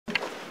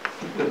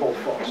They're both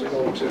false. They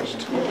don't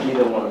exist.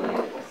 Either one of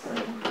them.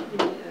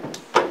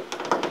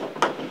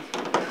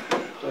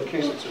 So in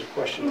case it's a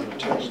question in the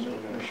text,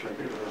 I'm going to show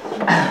you.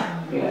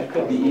 Yeah, it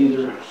could be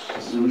either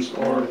Zeus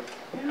or...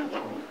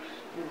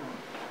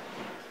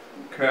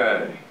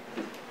 Okay.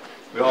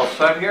 We all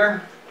set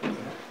here?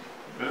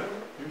 Yeah.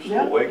 You're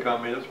still awake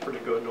on me. That's pretty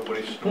good.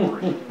 Nobody's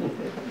snoring.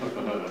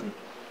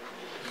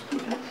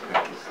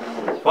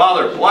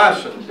 Father,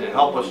 bless and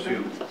help us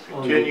to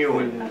continue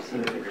and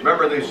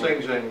remember these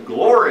things and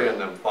glory in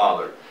them,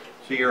 Father.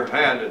 See your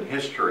hand in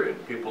history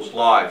and people's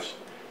lives.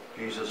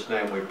 In Jesus'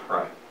 name we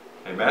pray.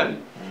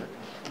 Amen?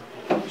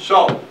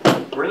 So,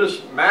 we're in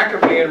this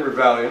Maccabean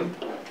rebellion.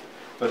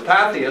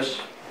 Mattathias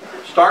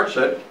starts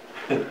it.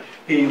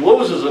 He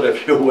loses it,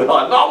 if you will.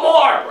 No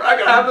more! We're not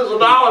going to have this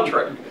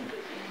idolatry.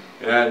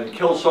 And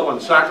kills someone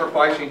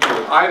sacrificing to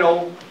an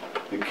idol.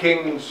 The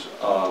king's,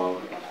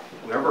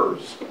 whoever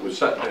was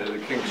sent, the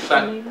king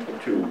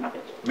sent to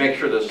make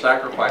sure this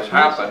sacrifice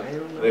happened.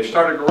 And they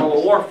started guerrilla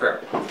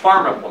warfare,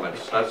 farm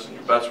implements.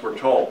 That's we're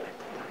told.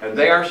 And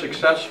they are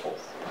successful.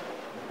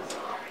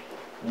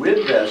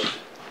 With this,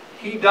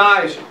 he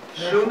dies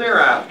soon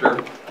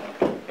thereafter,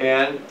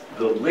 and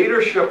the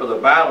leadership of the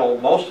battle,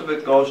 most of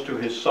it goes to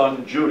his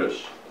son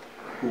Judas,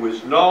 who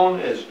is known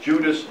as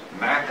Judas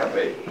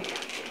Maccabee.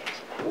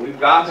 We've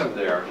got him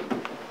there.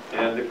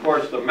 And of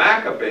course, the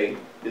Maccabee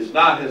is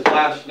not his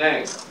last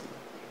name.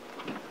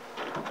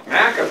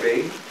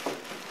 Maccabee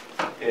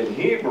in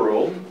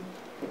Hebrew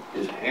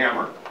is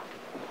hammer.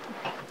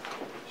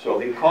 So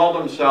he called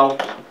himself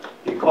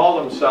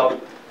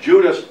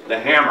Judas the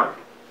Hammer.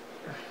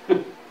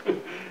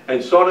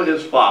 And so did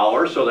his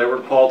followers, so they were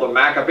called the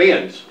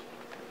Maccabeans.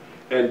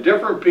 And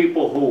different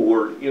people who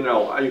were, you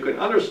know, you can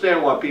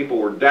understand why people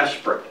were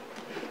desperate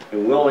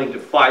and willing to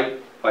fight.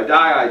 If I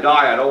die, I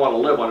die. I don't want to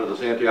live under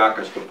this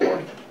Antiochus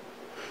IV.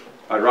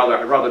 I'd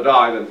rather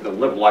die than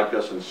live like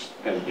this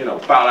and you know,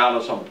 bow down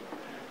to some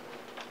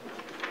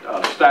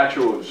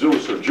statue of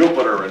Zeus or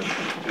Jupiter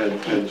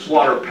and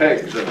slaughter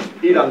pigs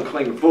and eat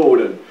unclean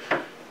food and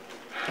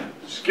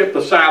skip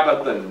the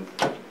Sabbath and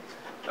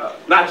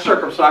not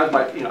circumcised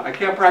by, you know, I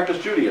can't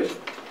practice Judaism.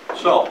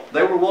 So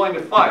they were willing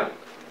to fight.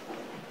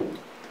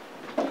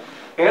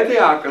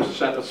 Antiochus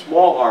sent a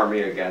small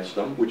army against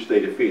them, which they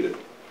defeated.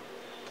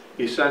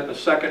 He sent a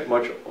second,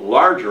 much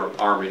larger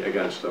army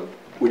against them,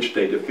 which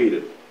they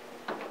defeated.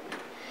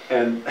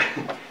 And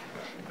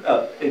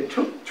it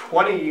took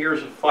 20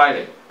 years of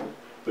fighting.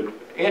 But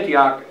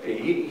Antioch,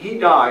 he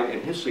died,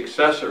 and his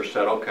successor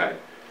said, okay,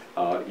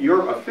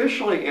 you're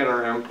officially in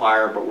our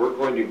empire, but we're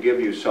going to give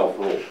you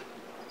self-rule.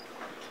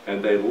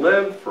 And they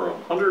lived for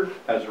 100,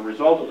 as a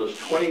result of this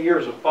 20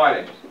 years of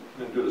fighting. I'm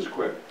going to do this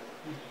quick.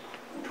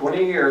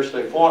 20 years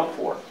they fought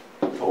for,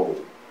 total.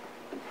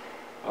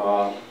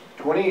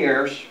 20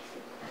 years,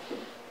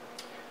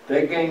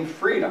 they gained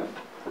freedom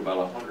for about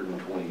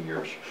 120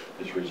 years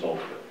as a result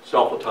of it.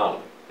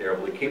 Self-autonomy. They were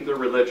able to keep their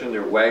religion,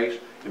 their ways,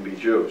 and be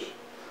Jews.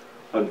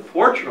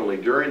 Unfortunately,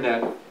 during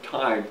that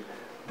time,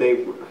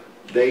 they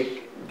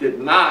did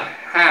not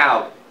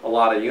have a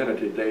lot of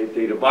unity.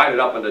 They divided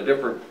up into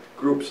different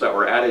groups that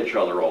were at each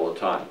other all the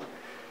time.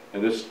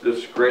 And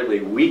this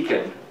greatly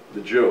weakened the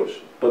Jews.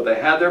 But they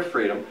had their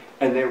freedom,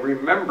 and they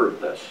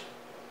remembered this.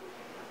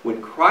 When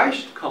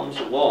Christ comes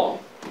along,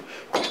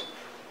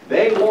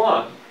 they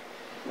want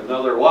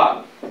another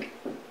what?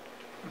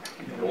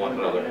 They want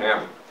another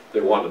hammer.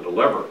 They want to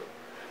deliver.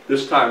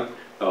 This time,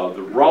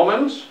 the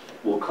Romans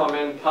will come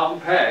in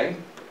Pompey,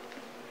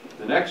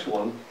 the next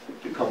one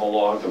to come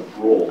along to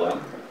rule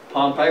them.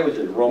 Pompey was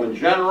a Roman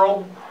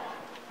general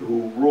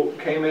who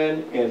came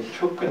in and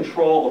took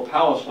control of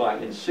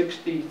Palestine in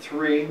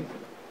 63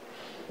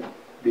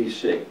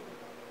 BC.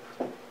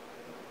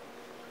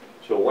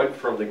 So it went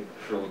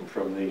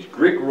from these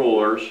Greek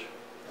rulers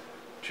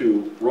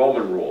to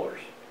Roman rulers.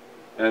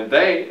 And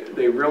they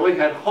really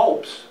had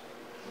hopes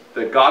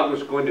that God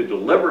was going to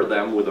deliver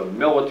them with a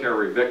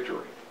military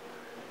victory.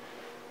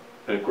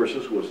 And of course,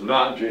 this was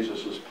not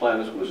Jesus' plan.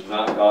 This was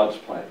not God's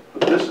plan.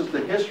 But this is the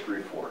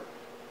history for it.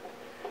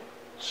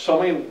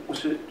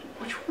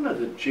 Which one of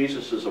the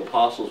Jesus'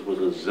 apostles was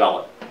a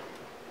zealot?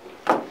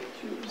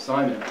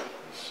 Simon.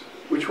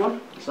 Which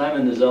one?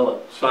 Simon the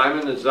Zealot.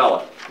 Simon the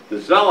Zealot. The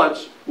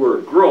Zealots were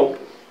a group.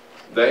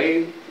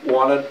 They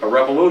wanted a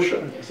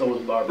revolution. So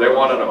was Barabbas. They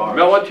wanted a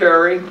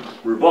military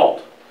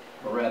revolt.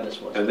 Barabbas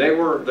was. And they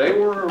were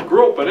a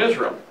group in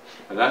Israel,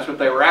 and that's what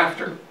they were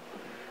after.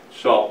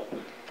 So,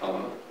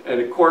 and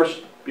of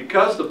course,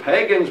 because the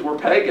pagans were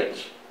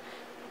pagans,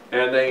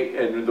 and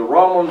the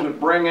Romans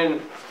would bring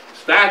in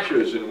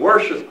statues and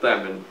worship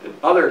them and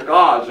other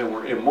gods and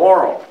were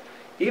immoral.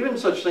 Even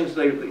such things,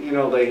 they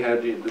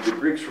had the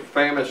Greeks were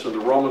famous and the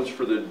Romans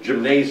for the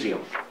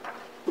gymnasium.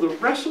 Well, the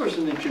wrestlers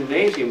in the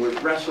gymnasium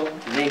would wrestle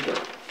naked.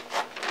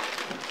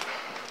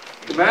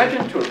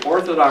 Imagine to an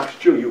Orthodox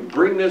Jew, you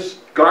bring this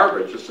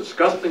garbage, this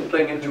disgusting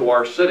thing into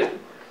our city.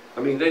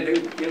 I mean, that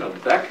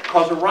could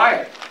cause a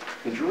riot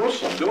in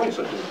Jerusalem doing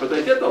such things, but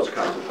they did those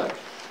kinds of things.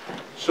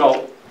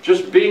 So,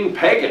 just being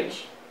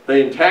pagans,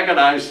 they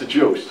antagonized the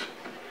Jews.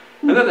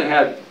 And then they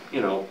had,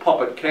 you know,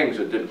 puppet kings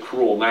that did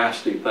cruel,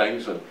 nasty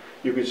things, and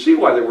you can see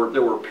why there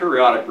were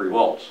periodic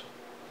revolts.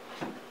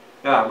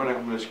 Now, I'm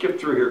going to skip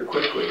through here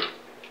quickly.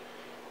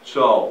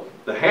 So,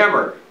 the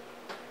hammer,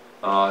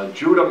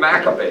 Judah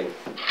Maccabee,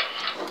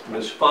 and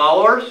his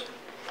followers.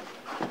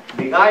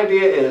 The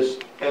idea is,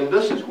 and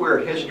this is where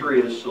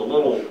history is a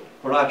little,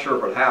 we're not sure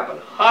if it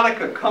happened.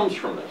 Hanukkah comes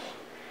from this.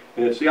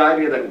 And it's the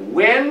idea that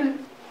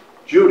when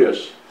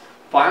Judas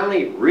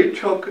finally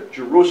retook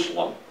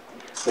Jerusalem,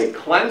 they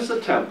cleansed the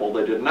temple.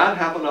 They did not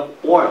have enough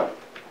oil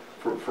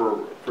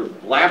for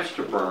lamps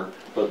to burn,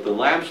 but the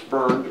lamps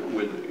burned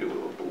with,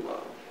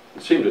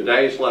 it seemed a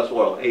day's less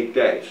oil, 8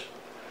 days.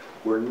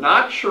 We're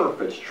not sure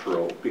if it's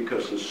true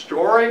because the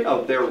story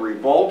of their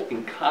revolt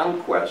and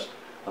conquest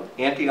of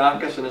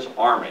Antiochus and his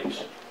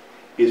armies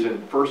is in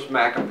 1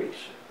 Maccabees.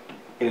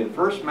 And in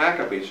 1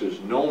 Maccabees, there's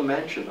no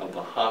mention of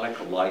the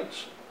Hanukkah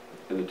lights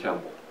in the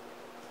temple.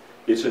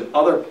 It's in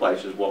other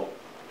places. Well,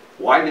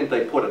 why didn't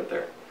they put it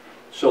there?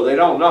 So they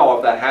don't know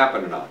if that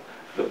happened or not.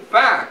 The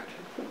fact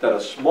that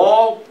a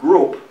small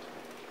group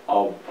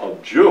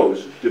of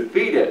Jews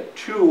defeated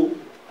 2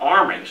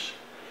 armies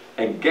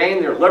and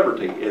gained their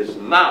liberty is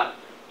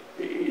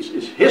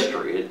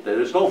history.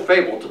 There's no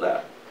fable to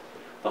that.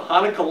 The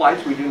Hanukkah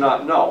lights we do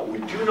not know. We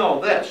do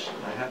know this.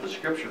 I have the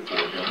scripture for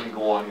you. Let me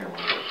go on here.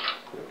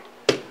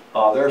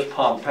 There's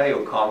Pompey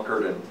who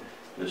conquered, and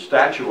the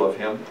statue of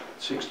him,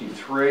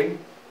 63.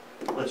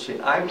 Let's see.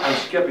 I'm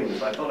skipping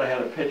this. I thought I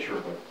had a picture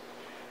of it.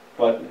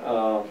 But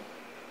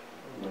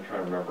I'm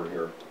trying to remember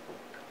here.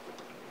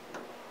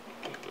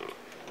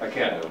 I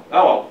can't. Oh,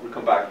 well, we'll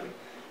come back to it.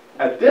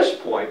 At this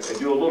point, and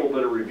do a little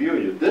bit of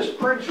review. This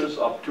brings us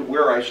up to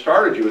where I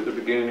started you at the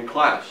beginning of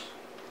class.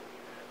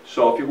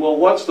 So, if you will,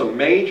 what's the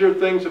major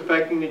things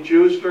affecting the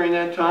Jews during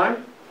that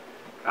time?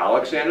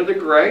 Alexander the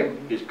Great,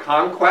 his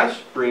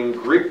conquest, bringing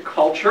Greek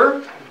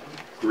culture,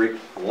 Greek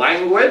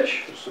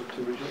language,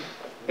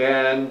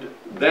 and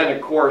then,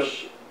 of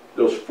course,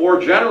 those 4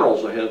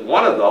 generals of his,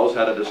 one of those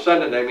had a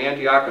descendant named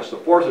Antiochus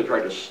IV that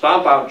tried to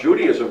stomp out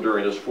Judaism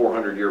during this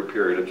 400-year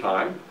period of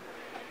time.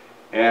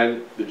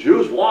 And the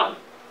Jews won.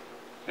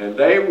 And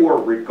they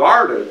were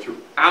regarded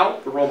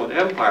throughout the Roman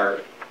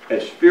Empire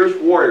as fierce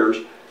warriors.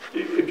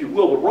 If you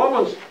will, the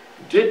Romans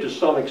did to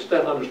some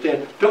extent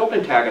understand, don't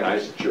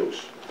antagonize the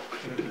Jews.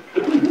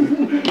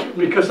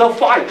 Because they'll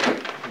fight.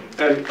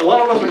 And a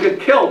lot of us will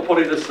get killed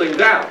putting this thing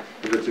down.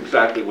 And that's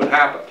exactly what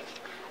happened.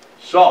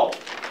 So,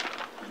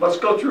 let's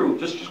go through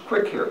just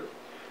quick here.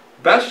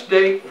 Best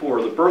date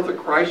for the birth of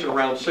Christ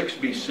around 6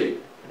 BC.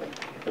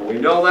 And we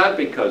know that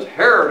because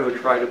Herod, who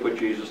tried to put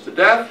Jesus to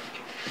death,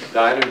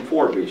 died in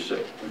 4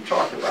 BC. We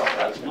talked about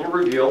that. It's a little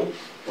reveal.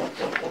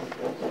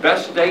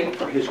 Best date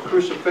for his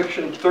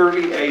crucifixion,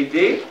 30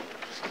 AD.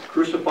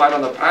 Crucified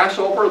on the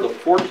Passover, the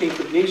 14th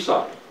of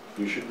Nisan.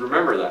 You should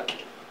remember that.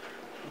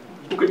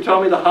 Who could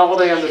tell me the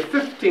holiday on the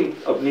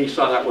 15th of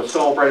Nisan that was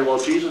celebrated while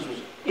Jesus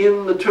was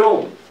in the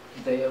tomb?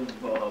 Day of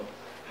What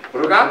do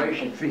we got?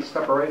 feast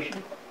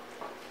preparation?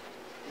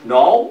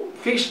 No,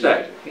 feast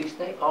day. Feast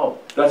day? Oh.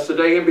 That's the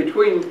day in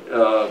between.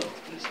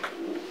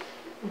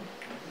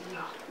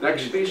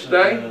 Next feast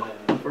day?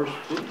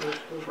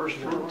 First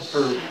fruits.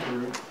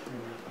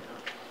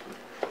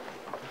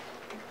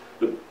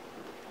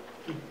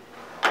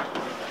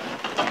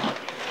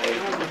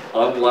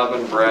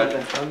 Unleavened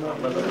bread.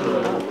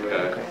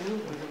 Okay.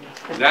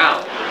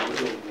 Now,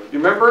 you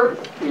remember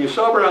when you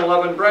celebrate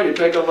unleavened bread, you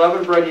take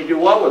unleavened bread and you do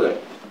what with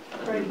it?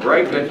 You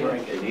break it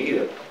and eat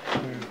it.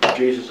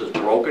 Jesus'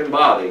 broken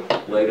body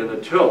laid in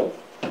the tomb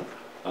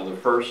on the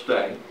first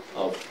day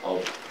of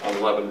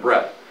unleavened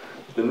bread.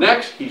 The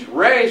next, he's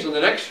raised on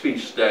the next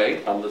feast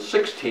day on the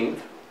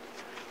 16th,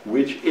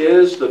 which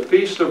is the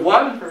feast of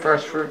what?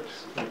 First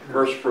fruits.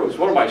 First fruits.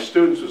 One of my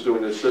students was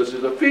doing this. Says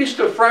it's a feast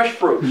of fresh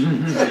fruits.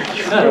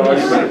 No,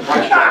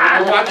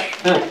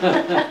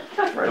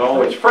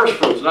 it's first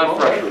fruits, not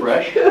fresh fruits.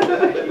 Fresh.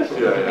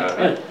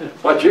 Yeah.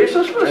 But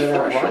Jesus was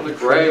fresh from the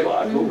grave.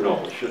 Who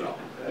knows? You know,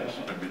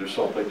 maybe there's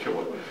something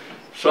to it.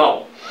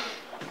 So,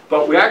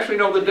 but we actually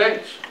know the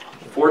dates: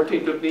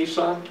 14th of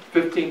Nisan,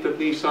 15th of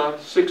Nisan,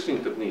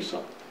 16th of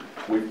Nisan.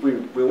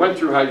 We went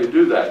through how you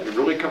do that. It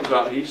really comes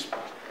out. He's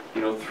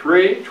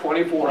 3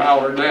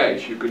 24-hour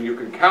days. You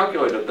can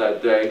calculate it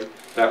that day,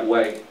 that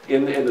way,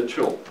 in the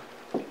tomb.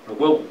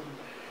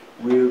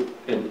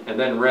 And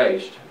then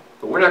raised.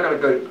 But we're not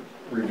going to go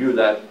review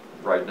that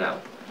right now.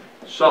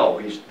 So,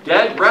 he's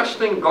dead,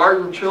 resting,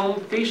 garden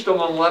tomb, feast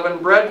of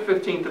unleavened bread,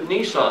 15th of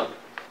Nisan.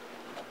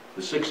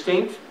 The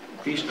 16th,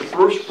 feast of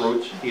first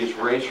fruits, he is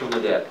raised from the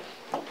dead.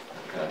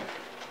 Okay.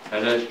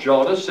 And as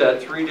Jonah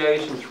said, 3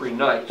 days and 3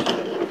 nights.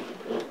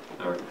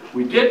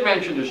 We did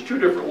mention there's 2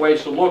 different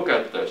ways to look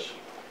at this.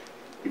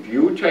 If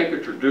you take a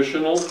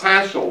traditional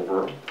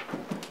Passover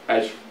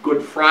as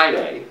Good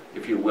Friday,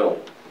 if you will,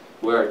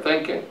 we're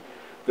thinking,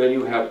 then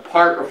you have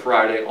part of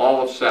Friday, all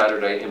of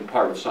Saturday, and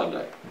part of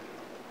Sunday.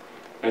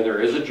 And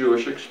there is a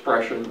Jewish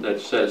expression that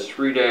says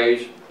 3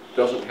 days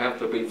doesn't have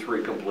to be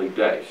 3 complete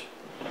days.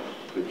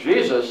 But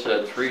Jesus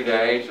said 3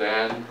 days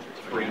and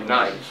 3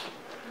 nights.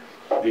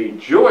 The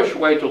Jewish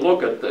way to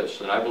look at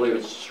this, and I believe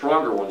it's a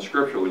stronger one,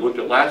 scripture we looked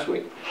at last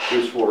week,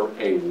 is for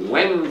a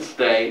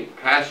Wednesday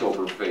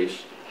Passover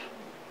feast.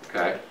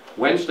 Okay?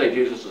 Wednesday,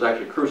 Jesus is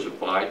actually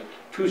crucified.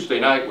 Tuesday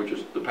night, which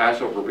is the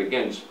Passover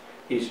begins,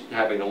 he's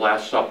having the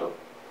Last Supper.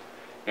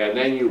 And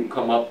then you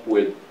come up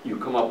with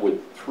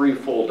 3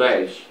 full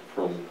days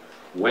from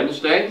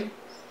Wednesday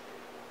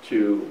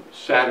to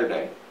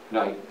Saturday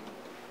night.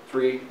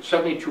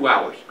 72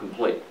 hours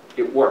complete.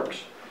 It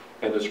works.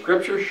 And the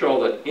scriptures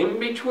show that in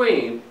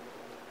between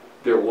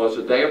there was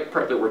a day of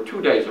there were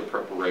 2 days of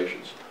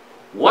preparations.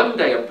 1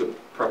 day of the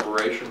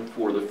preparation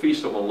for the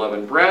Feast of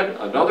Unleavened Bread,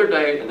 another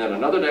day, and then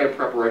another day of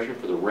preparation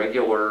for the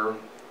regular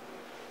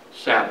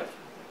Sabbath.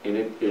 And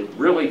it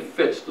really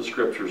fits the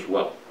scriptures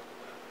well.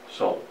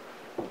 So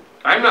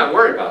I'm not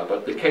worried about it,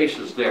 but the case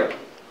is there.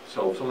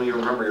 So if some of you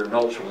remember your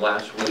notes from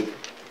last week,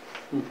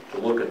 to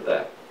look at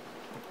that.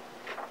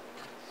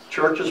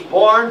 Church is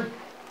born,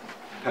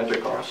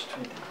 Pentecost.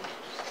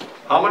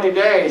 How many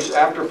days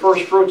after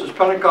first fruits is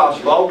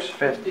Pentecost, folks?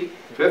 50.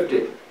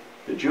 50.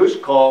 The Jews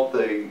call it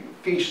the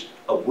Feast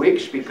of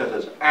Weeks because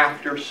it's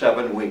after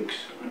 7 weeks.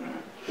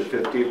 The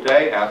 50th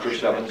day after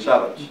 7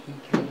 sevens.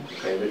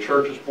 Okay, the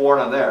church is born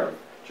on there.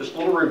 Just a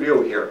little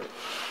review here.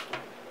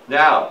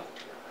 Now,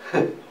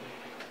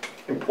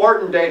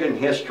 important date in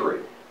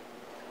history.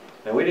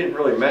 And we didn't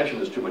really mention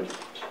this too much.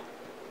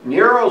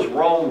 Nero's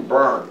Rome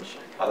burns.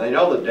 They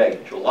know the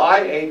date, July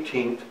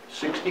 18th,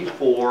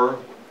 64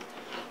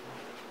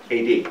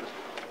 AD.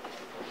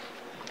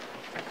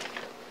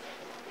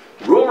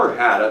 Rumor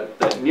had it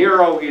that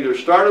Nero either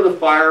started the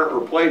fire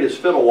or played his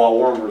fiddle while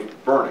Rome was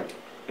burning.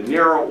 And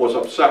Nero was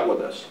upset with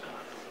this.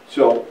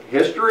 So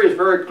history is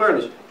very clear on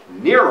this.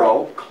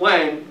 Nero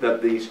claimed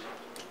that these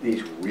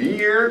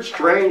weird,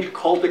 strange,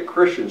 cultic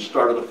Christians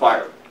started the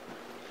fire.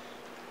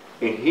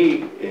 And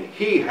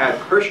he had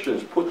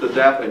Christians put to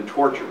death and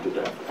tortured to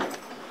death.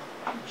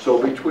 So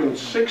between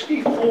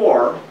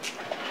 64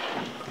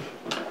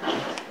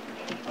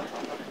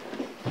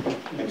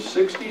 and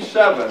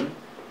 67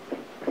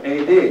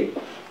 AD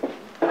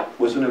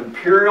was an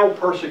imperial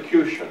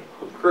persecution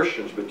of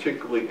Christians,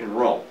 particularly in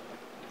Rome.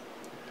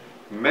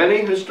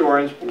 Many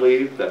historians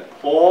believe that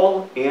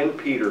Paul and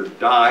Peter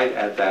died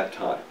at that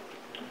time.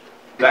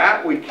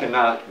 That we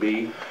cannot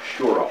be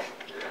sure of.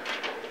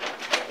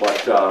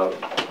 But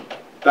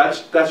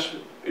that's,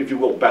 if you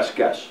will, best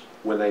guess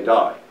when they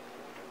died.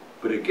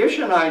 But it gives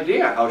you an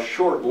idea how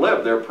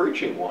short-lived their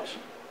preaching was.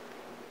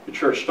 The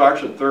church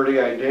starts in 30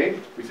 AD.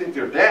 We think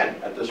they're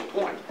dead at this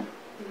point.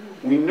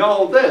 We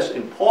know this.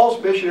 In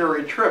Paul's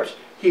missionary trips,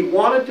 he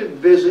wanted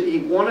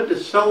to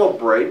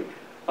celebrate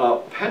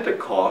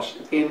Pentecost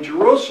in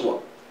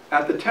Jerusalem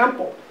at the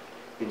temple.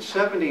 In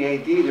 70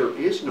 AD, there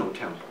is no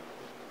temple.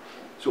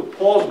 So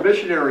Paul's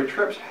missionary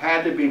trips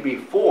had to be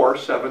before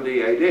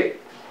 70 AD.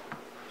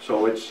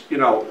 So it's,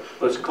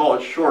 let's call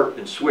it short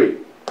and sweet.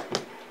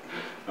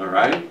 All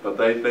right? But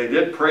they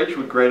did preach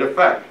with great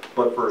effect,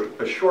 but for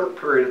a short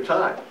period of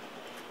time.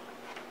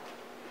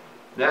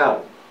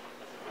 Now,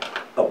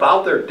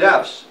 about their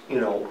deaths,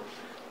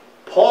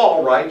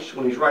 Paul writes,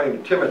 when he's writing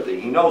to Timothy,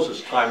 he knows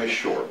his time is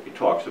short. He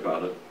talks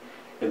about it.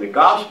 In the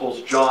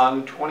Gospels,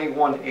 John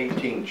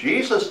 21:18,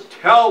 Jesus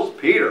tells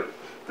Peter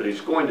that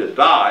he's going to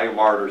die a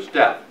martyr's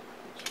death.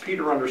 So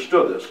Peter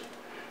understood this.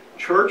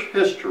 Church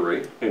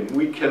history, and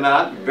we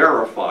cannot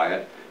verify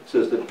it,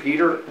 says that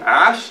Peter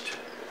asked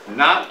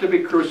not to be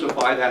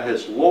crucified at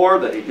his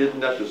Lord, that he did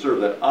not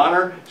deserve that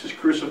honor. He says,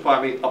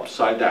 crucify me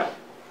upside down.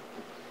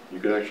 You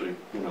can actually,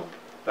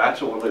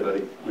 that's what we live, that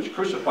he was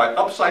crucified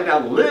upside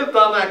down, lived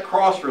on that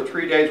cross for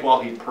 3 days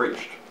while he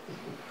preached.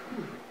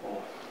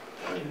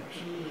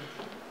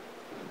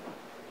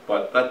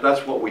 But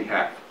that's what we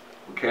have.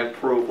 We can't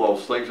prove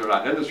those things are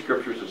not in the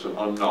scriptures. It's an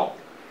unknown.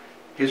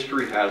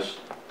 History has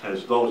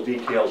those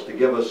details to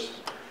give us.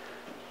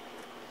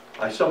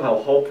 I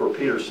somehow hope for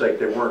Peter's sake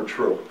they weren't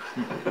true.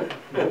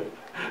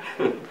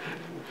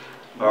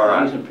 All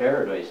right. He's in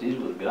paradise. He's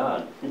with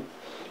God.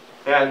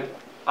 And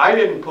I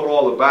didn't put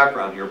all the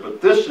background here, but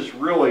this is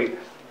really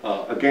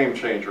a game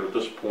changer at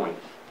this point.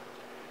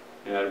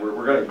 And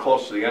we're getting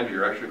close to the end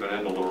here. Actually, going to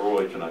end a little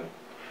early tonight.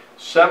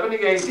 70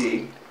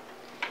 AD,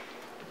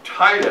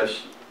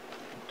 Titus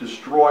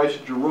destroys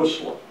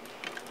Jerusalem.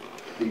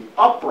 The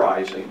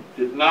uprising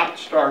did not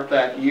start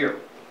that year.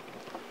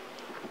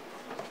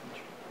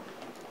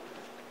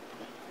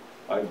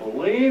 I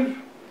believe,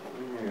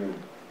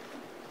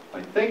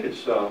 I think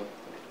it's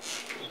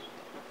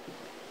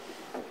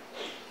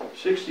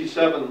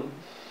 67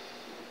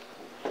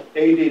 AD.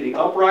 The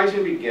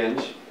uprising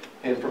begins,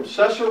 and from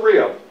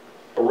Caesarea,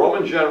 a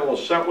Roman general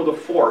is sent with a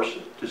force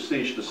to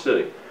siege the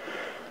city.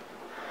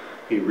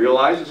 He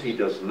realizes he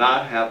does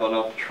not have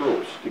enough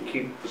troops to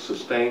keep the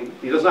sustain.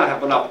 He does not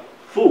have enough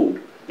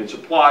food and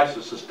supplies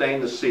to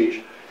sustain the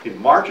siege. He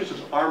marches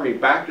his army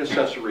back to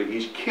Caesarea.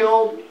 He's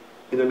killed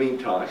in the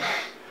meantime.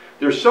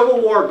 There's civil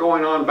war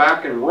going on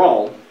back in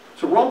Rome,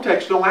 so Rome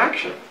takes no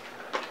action.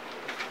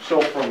 So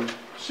from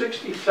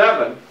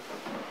 67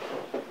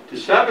 to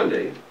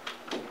 70,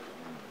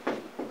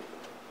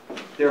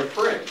 they're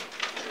free.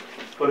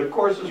 But of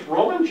course, this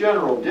Roman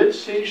general did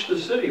siege the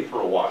city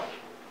for a while.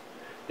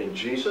 And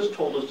Jesus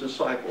told his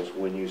disciples,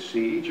 when you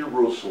see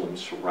Jerusalem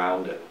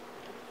surrounded,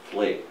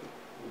 flee.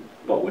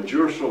 But when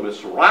Jerusalem is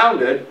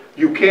surrounded,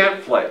 you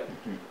can't flee.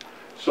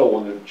 So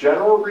when the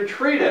general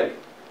retreated,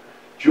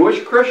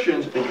 Jewish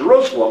Christians in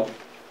Jerusalem,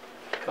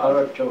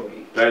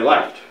 they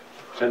left.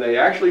 And they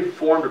actually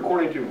formed,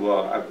 according to,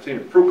 I've seen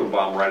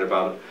Frukenbaum write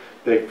about it,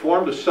 they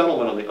formed a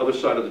settlement on the other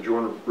side of the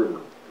Jordan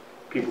River.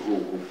 People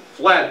who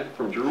fled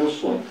from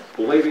Jerusalem,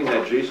 believing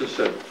that Jesus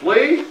said,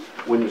 flee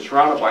when you're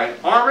surrounded by an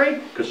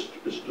army, because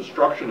his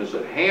destruction is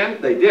at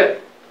hand. They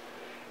did.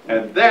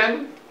 And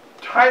then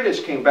Titus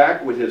came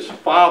back with his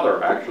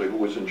father, actually, who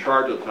was in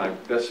charge at the time,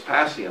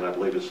 Vespasian, I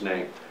believe his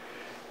name.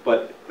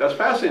 But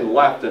Vespasian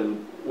left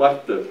and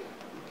left the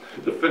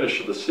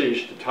finish of the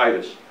siege to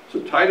Titus.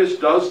 So Titus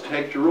does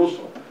take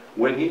Jerusalem.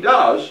 When he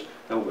does,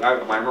 and I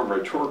remember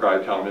a tour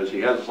guide telling me this, he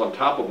has this on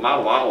top of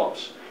Mount of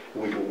Olives.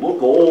 And we can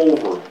look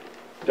over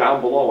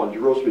down below on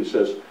Jerusalem. He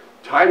says,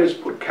 Titus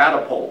put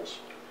catapults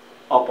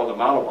up on the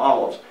Mount of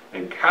Olives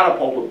and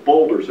catapulted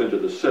boulders into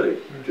the city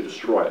to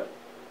destroy it.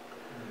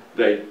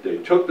 They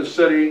took the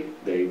city,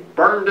 they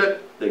burned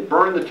it, they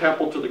burned the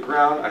temple to the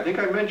ground. I think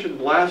I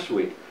mentioned last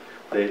week,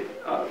 they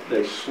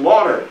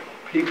slaughtered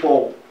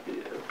people,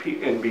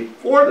 and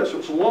before this, it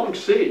was a long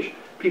siege.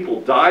 People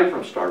died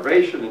from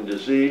starvation and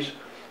disease.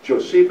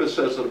 Josephus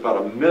says that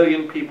about 1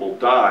 million people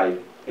died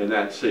in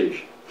that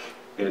siege,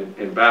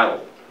 in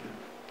battle.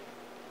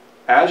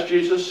 As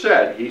Jesus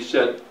said, he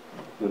said,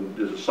 when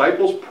the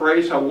disciples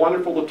praised how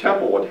wonderful the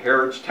temple was,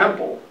 Herod's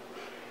temple,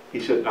 he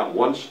said, not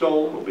one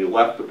stone will be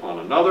left upon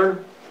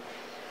another.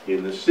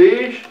 In the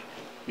siege,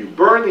 you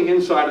burn the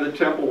inside of the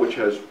temple, which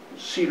has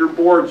cedar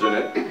boards in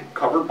it,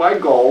 covered by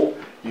gold.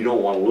 You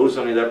don't want to lose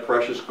any of that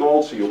precious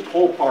gold, so you'll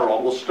pull apart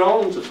all the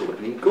stones. It's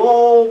any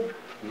gold,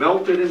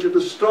 melt it into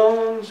the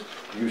stones,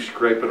 you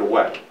scrape it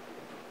away.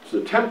 It's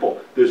the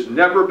temple. There's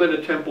never been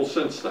a temple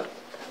since then.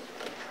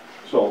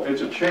 So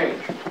it's a change.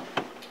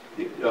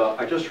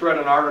 I just read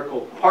an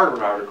article, part of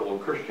an article in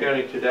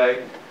Christianity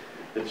Today,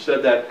 that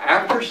said that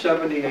after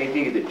 70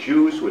 AD, the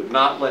Jews would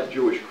not let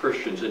Jewish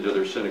Christians into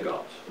their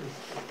synagogues.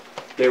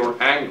 They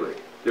were angry.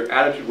 Their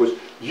attitude was,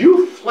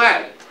 you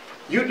fled.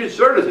 You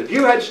deserted us. If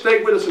you had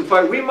stayed with us and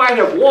fight, we might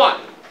have won.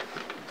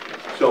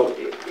 So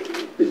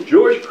the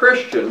Jewish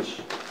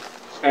Christians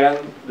and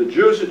the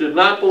Jews who did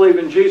not believe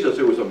in Jesus,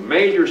 it was a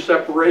major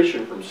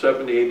separation from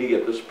 70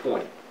 AD at this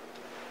point.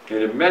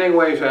 And in many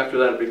ways after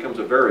that, it becomes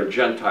a very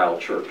Gentile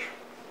church.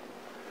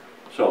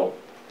 So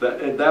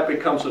that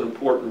becomes an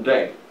important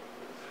day.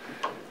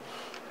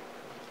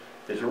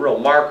 It's a real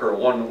marker,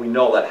 one we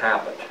know that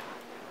happened.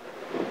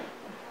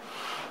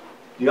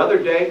 The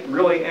other day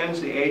really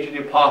ends the age of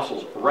the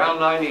apostles. Around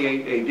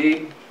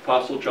 98 AD,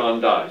 Apostle John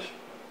dies.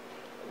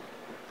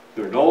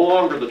 They're no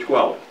longer the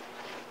 12.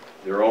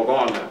 They're all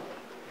gone now.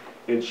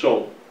 And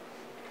so,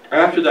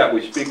 after that,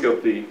 we speak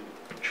of the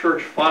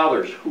church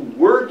fathers who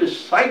were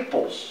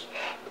disciples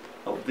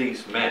of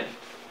these men.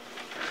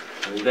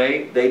 And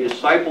they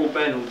discipled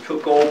men who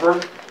took over.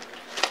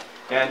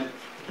 And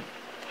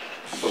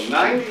from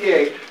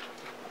 98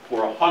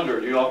 or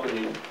 100, you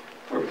often,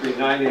 or between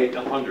 98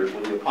 and 100,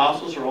 when the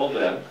apostles are all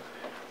dead,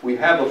 we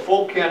have a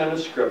full canon of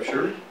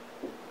Scripture.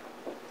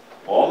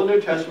 All the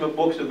New Testament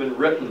books have been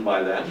written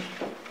by then.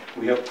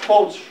 We have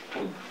quotes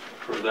from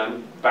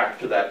them back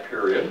to that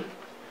period.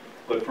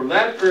 But from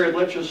that period,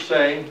 let's just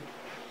say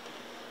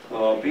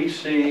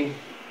BC,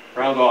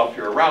 round off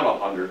here, around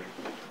 100,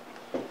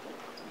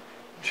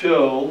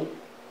 till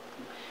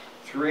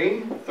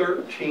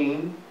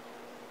 313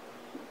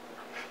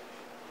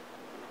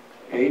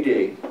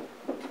 AD.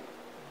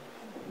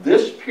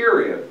 This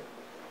period,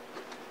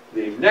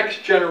 the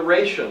next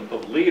generation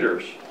of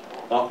leaders,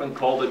 often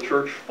called the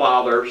church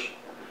fathers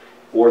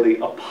or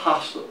the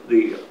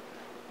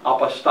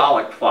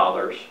apostolic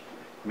fathers,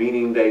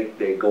 meaning they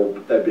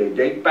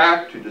date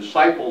back to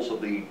disciples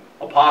of the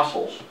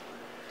apostles,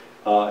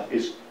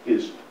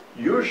 is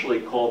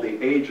usually called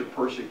the age of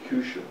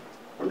persecution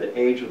or the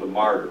age of the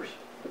martyrs.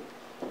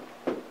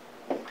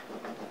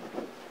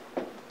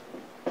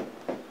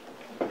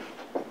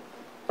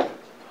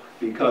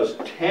 Because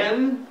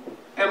 10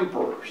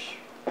 emperors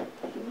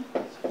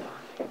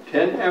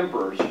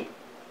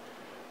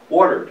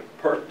ordered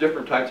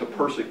different types of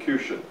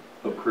persecution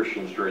of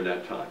Christians during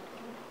that time.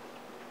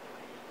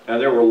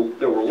 And there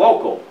were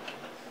local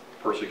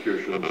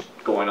persecutions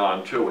going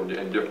on too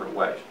in different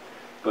ways.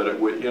 But it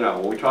would,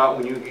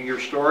 when you hear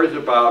stories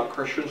about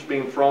Christians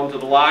being thrown to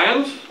the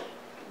lions,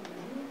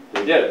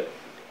 they did it.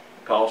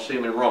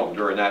 Colosseum in Rome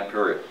during that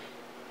period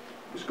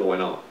was going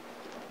on.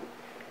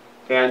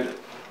 And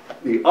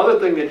the other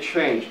thing that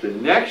changed, the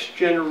next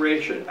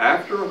generation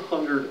after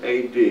 100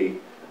 AD,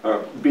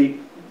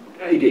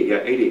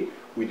 AD,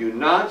 we do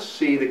not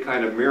see the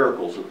kind of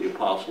miracles that the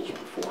apostles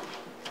performed.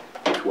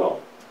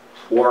 12.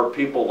 Or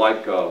people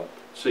like,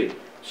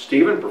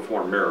 Stephen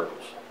performed miracles.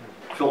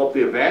 Philip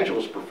the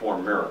Evangelist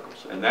performed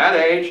miracles. In that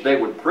age, they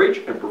would preach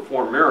and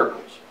perform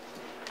miracles.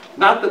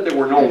 Not that there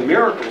were no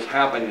miracles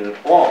happening at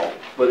all,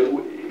 but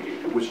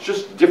It was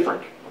just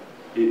different.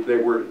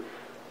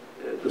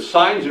 The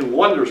signs and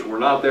wonders were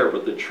not there,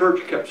 but the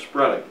church kept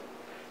spreading.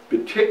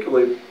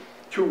 Particularly,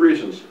 two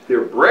reasons.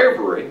 Their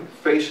bravery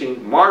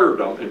facing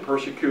martyrdom and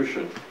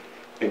persecution.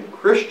 And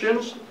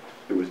Christians,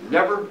 there was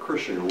never a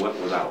Christian who went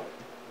without.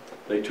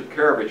 They took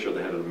care of each other.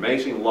 They had an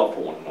amazing love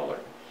for one another.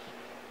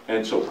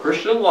 And so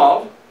Christian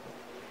love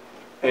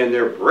and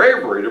their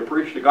bravery to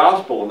preach the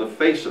gospel in the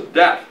face of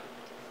death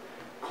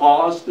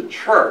caused the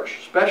church,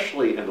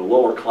 especially in the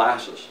lower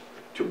classes,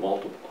 to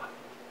multiply.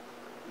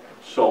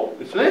 So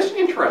it's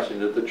interesting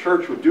that the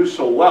church would do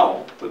so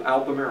well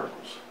without the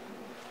miracles.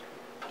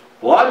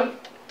 Blood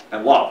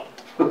and love.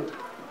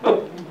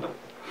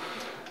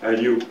 And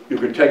you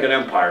can take an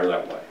empire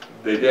that way.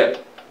 They did.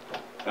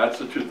 That's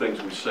the two things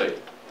we see.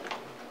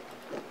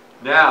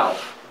 Now,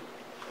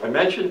 I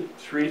mentioned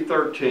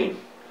 3:13.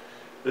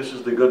 This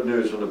is the good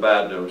news and the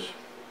bad news.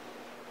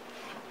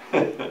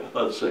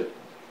 Let's see.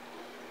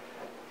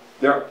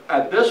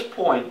 At this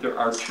point, there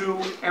are two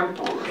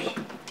emperors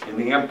in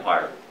the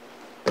empire.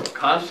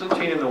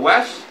 Constantine in the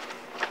west,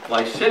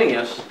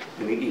 Licinius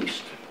in the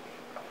east.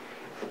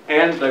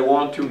 And they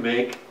want to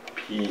make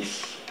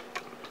peace.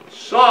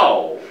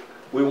 So,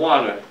 we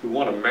want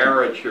a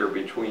marriage here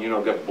between,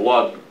 get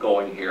blood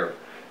going here.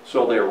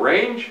 So they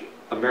arrange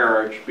a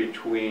marriage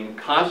between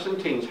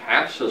Constantine's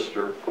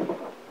half-sister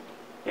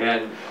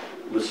and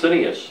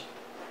Licinius.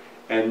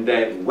 And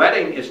the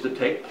wedding is to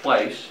take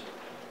place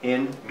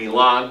in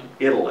Milan,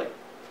 Italy.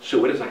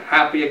 So it is a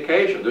happy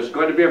occasion. There's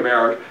going to be a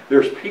marriage.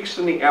 There's peace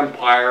in the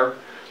empire.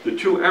 The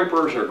two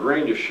emperors are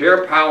agreeing to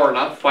share power,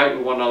 not fight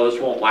with one another. This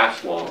won't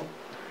last long.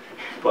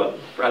 But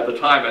at the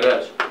time it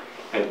is.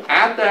 And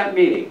at that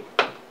meeting,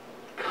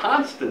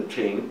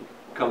 Constantine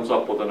comes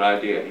up with an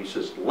idea. He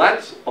says,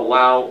 let's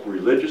allow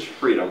religious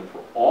freedom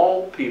for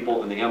all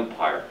people in the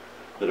empire,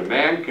 that a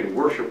man can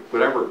worship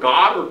whatever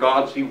god or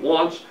gods he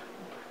wants,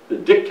 the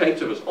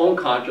dictates of his own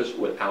conscience,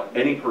 without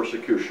any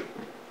persecution.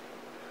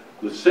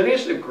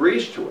 Licinius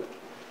agrees to it.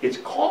 It's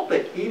called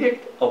the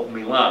Edict of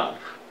Milan,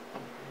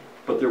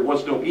 but there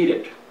was no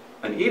edict.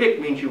 An edict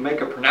means you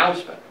make a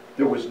pronouncement.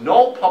 There was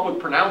no public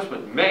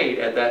pronouncement made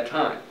at that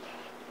time.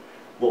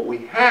 What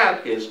we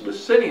have is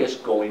Licinius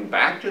going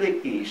back to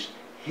the east.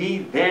 He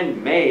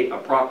then made a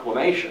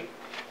proclamation.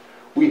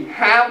 We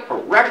have a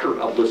record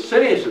of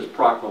Licinius'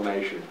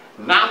 proclamation,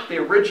 not the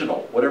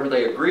original, whatever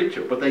they agreed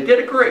to, but they did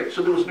agree.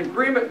 So there was an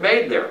agreement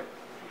made there.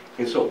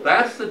 And so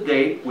that's the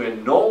date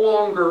when no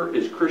longer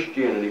is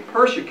Christianity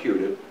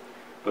persecuted,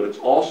 but it's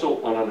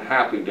also an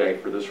unhappy day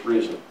for this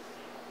reason.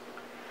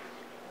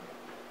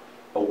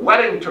 A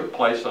wedding took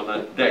place on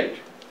that date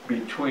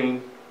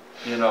between,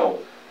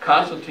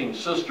 Constantine's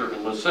sister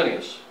and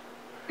Licinius.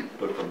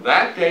 But from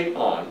that date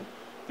on,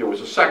 there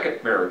was a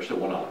second marriage that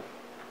went on.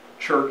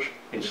 Church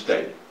and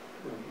state.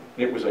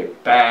 It was a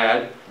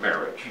bad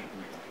marriage.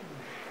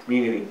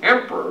 Meaning the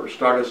emperor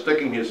started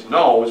sticking his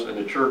nose in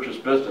the church's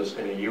business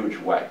in a huge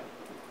way.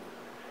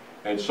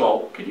 And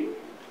so,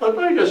 let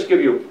me just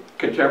give you a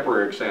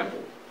contemporary example.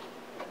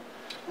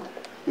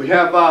 We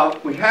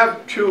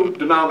have two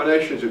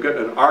denominations who get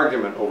in an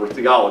argument over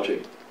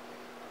theology.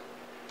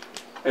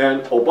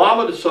 And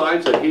Obama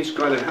decides that he's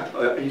going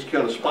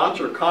to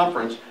sponsor a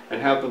conference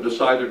and have them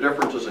decide their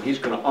differences, and he's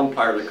going to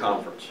umpire the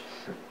conference.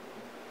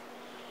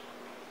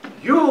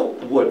 You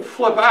would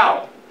flip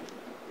out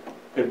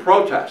in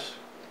protest.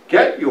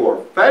 Get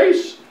your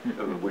face,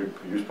 we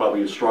use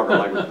probably a stronger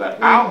language than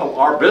that, out of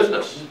our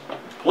business.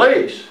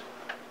 Please.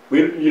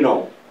 We'd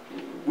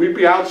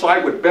be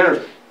outside with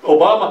banners.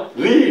 Obama,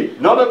 leave.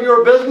 None of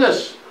your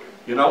business.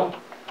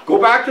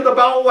 Go back to the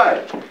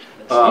Beltway.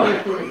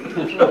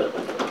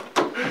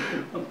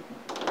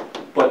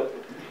 But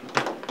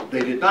they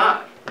did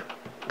not.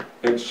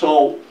 And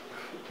so,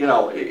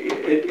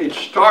 it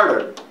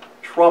started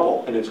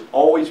trouble, and it's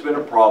always been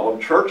a problem.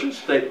 Church and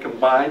state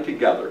combined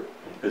together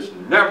has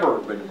never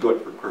been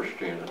good for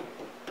Christianity.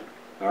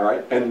 All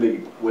right? And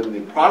when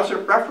the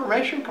Protestant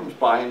Reformation comes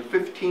by in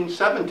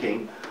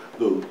 1517,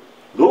 the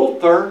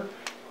Luther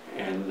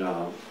and,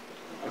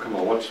 come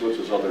on, what's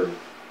his other?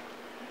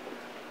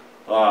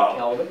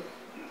 Calvin?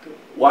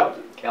 What?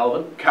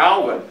 Calvin?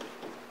 Calvin.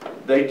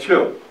 They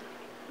too.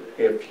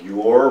 If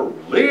your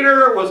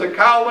leader was a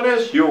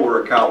Calvinist, you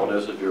were a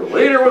Calvinist. If your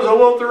leader was a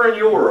Lutheran,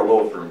 you were a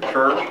Lutheran.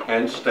 Church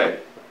and state.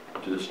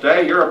 To this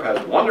day, Europe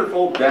has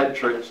wonderful dead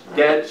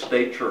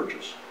state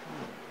churches.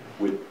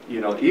 With,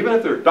 even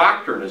if their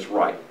doctrine is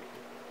right,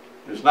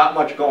 there's not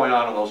much going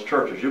on in those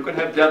churches. You can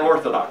have dead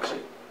orthodoxy.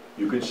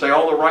 You can say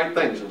all the right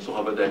things and still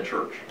have a dead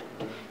church.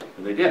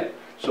 And they did.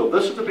 So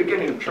this is the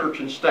beginning of church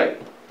and state.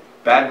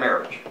 Bad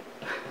marriage.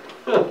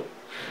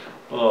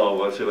 Oh,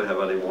 let's see if I have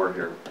any more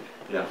here.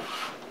 Yeah.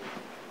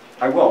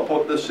 I will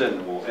put this in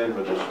and we'll end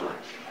with this one.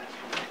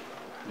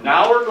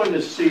 Now we're going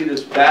to see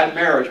this bad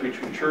marriage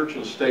between church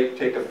and state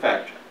take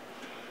effect.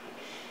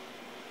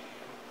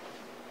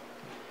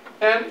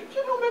 And,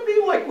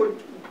 maybe like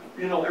with,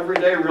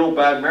 everyday real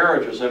bad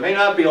marriages, they may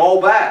not be all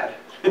bad.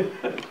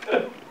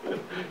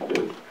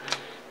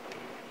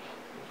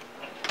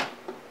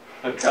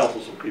 I counsel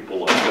some people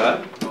like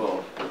that.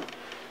 Oh.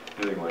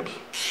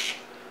 anyways.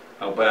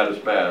 How bad is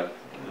bad?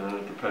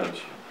 It depends.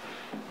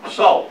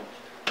 So,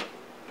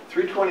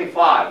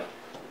 325.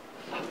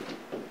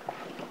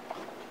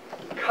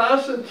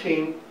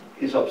 Constantine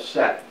is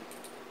upset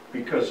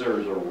because there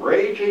is a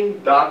raging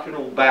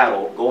doctrinal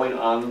battle going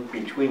on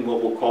between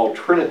what we'll call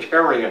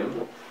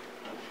Trinitarian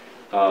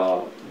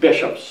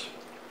bishops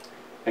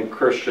and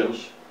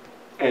Christians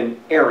and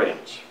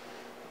Arians.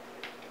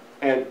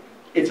 And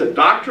it's a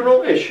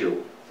doctrinal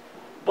issue,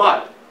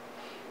 but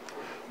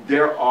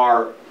there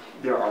are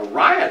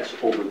riots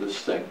over this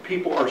thing.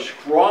 People are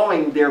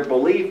scrawling their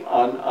belief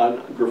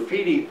on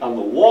graffiti on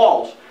the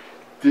walls.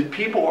 The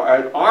people are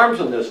at arms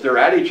on this. They're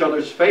at each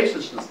other's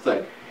faces, this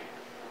thing.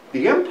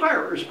 The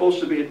empire is supposed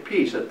to be at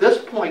peace. At this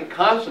point,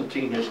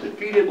 Constantine has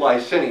defeated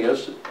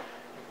Licinius,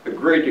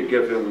 agreed to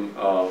give him,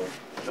 how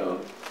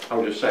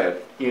would you say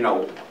it? You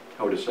know,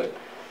 how would you say it?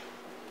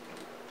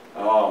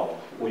 Oh,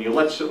 when you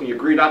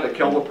agree not to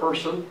kill the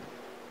person,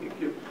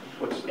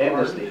 what's the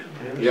Amnesty.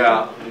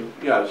 Yeah,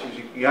 yeah. So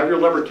you have your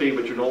liberty,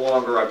 but you're no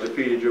longer, I've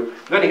defeated you.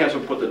 Then he has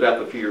him put to death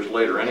a few years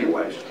later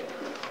anyways.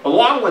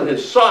 Along with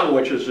his son,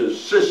 which is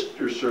his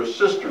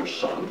sister's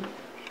son,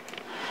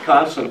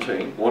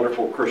 Constantine,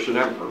 wonderful Christian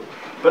emperor.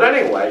 But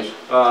anyways,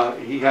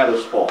 he had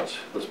his faults,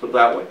 let's put it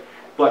that way.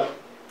 But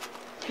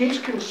he's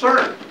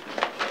concerned.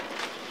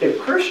 If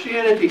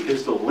Christianity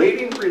is the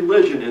leading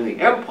religion in the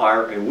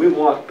empire and we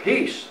want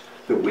peace,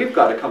 then we've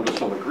got to come to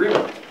some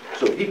agreement.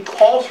 So he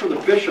calls for the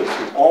bishops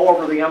from all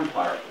over the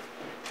empire.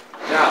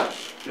 Now,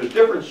 there's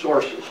different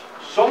sources.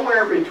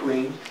 Somewhere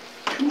between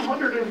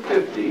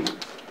 250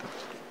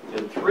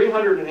 and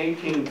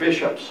 318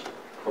 bishops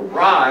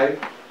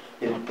arrive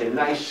in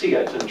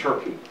Nicaea, it's in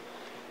Turkey.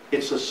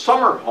 It's the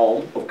summer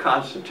home of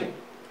Constantine.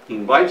 He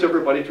invites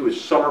everybody to his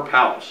summer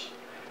palace.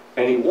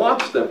 And he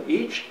wants them,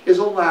 each is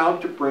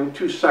allowed to bring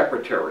 2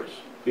 secretaries.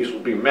 These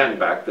would be men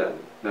back then.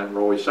 Men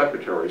were always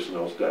secretaries in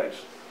those days.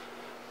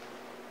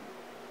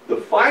 The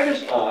fight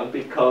is on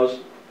because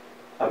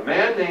a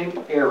man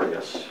named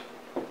Arius,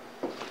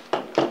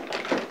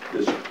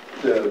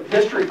 the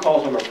history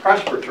calls him a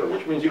presbyter,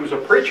 which means he was a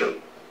preacher.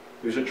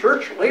 He was a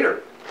church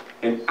leader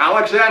in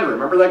Alexandria.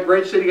 Remember that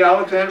great city,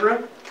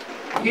 Alexandria?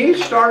 He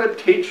started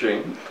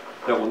teaching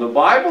that when the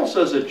Bible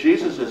says that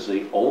Jesus is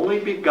the only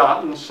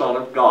begotten Son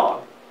of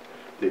God,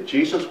 that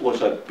Jesus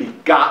was a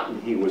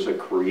begotten, he was a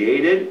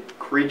created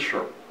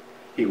creature.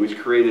 He was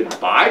created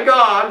by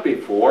God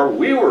before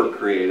we were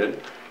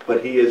created,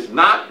 but he is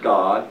not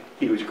God,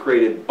 he was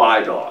created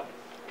by God.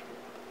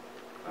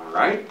 All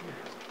right?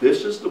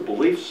 This is the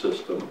belief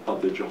system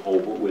of the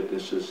Jehovah's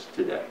Witnesses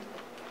today.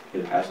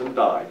 It hasn't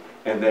died.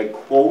 And they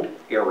quote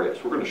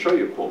Arius. We're going to show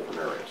you a quote from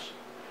Arius.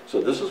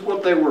 So this is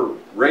what they were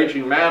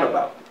raging mad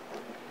about.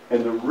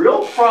 And the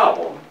real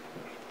problem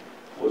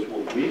was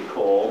what we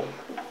call,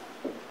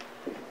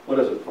 what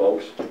is it,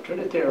 folks?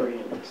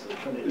 Trinitarians, the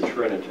Trinity. The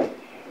Trinity.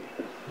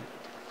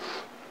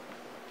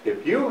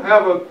 If you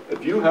have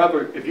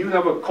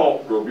a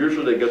cult group,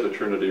 usually they get the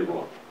Trinity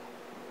wrong.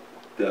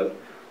 The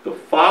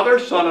Father,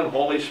 Son, and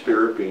Holy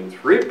Spirit being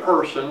 3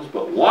 persons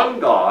but one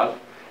God,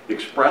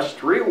 expressed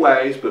 3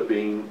 ways but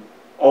being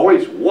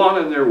always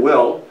one in their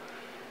will.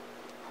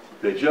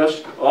 They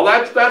just, oh,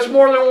 that's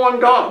more than one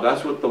God.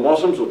 That's what the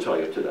Muslims will tell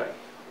you today.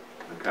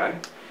 Okay?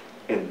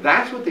 And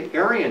that's what the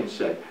Arians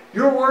said.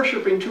 You're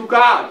worshiping 2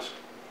 gods.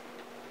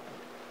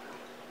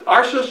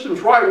 Our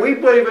system's right. We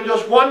believe in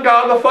just one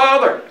God, the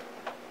Father.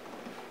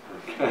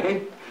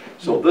 Okay?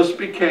 So this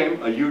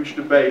became a huge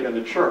debate in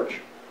the church.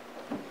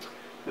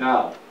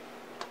 Now,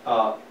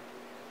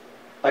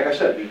 like I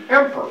said, the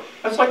emperor,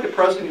 that's like the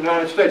President of the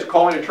United States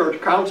calling a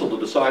church council to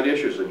decide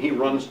issues, and he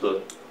runs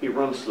the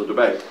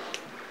debate.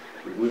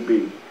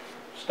 We'd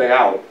stay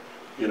out,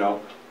 you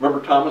know.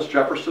 Remember Thomas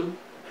Jefferson?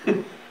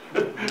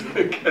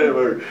 Okay,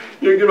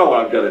 you know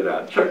what I'm getting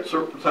at.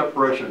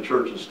 Separation of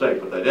church and state,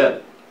 but they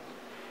did.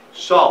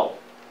 So,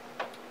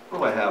 what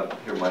do I have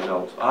here in my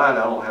notes? I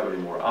don't have any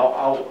more.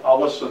 I'll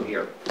list them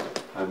here.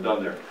 I'm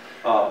done there.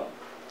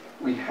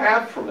 We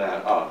have from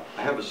that, I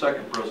have a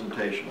second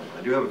presentation.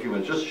 I do have a few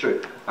minutes just to show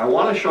you. I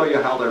want to show you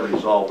how they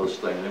resolve this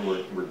thing, and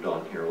then we're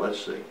done here.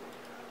 Let's see.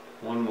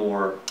 One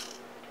more.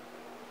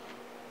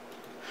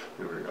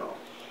 Here we go.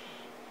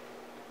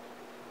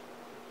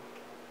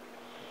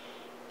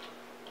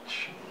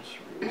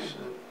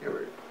 Here we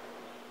go.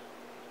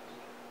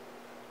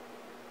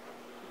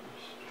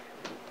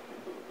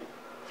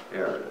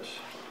 There it is.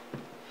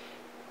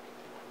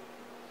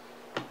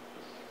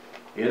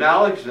 In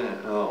Alexandria,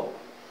 oh,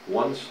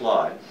 one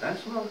slide.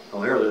 That's not,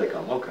 oh, here they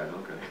come. Okay,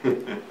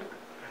 okay.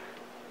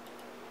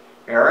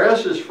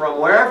 Arius is from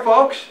where,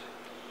 folks?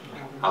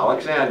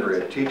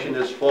 Alexandria, teaching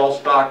this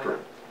false doctrine.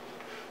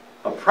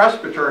 A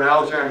presbyter in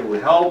Alexandria who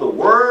held the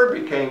Word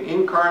became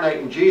incarnate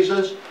in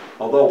Jesus,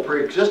 although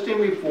pre-existing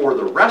before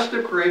the rest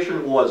of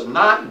creation, was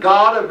not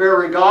God, a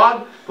very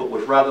God, but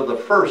was rather the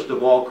first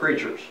of all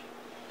creatures.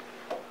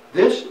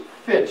 This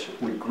fits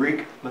with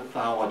Greek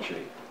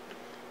mythology.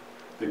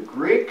 The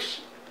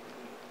Greeks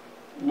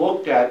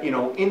looked at,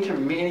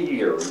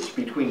 intermediaries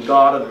between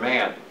God and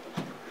man.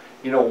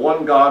 you know,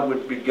 one God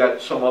would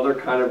beget some other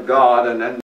kind of God, and then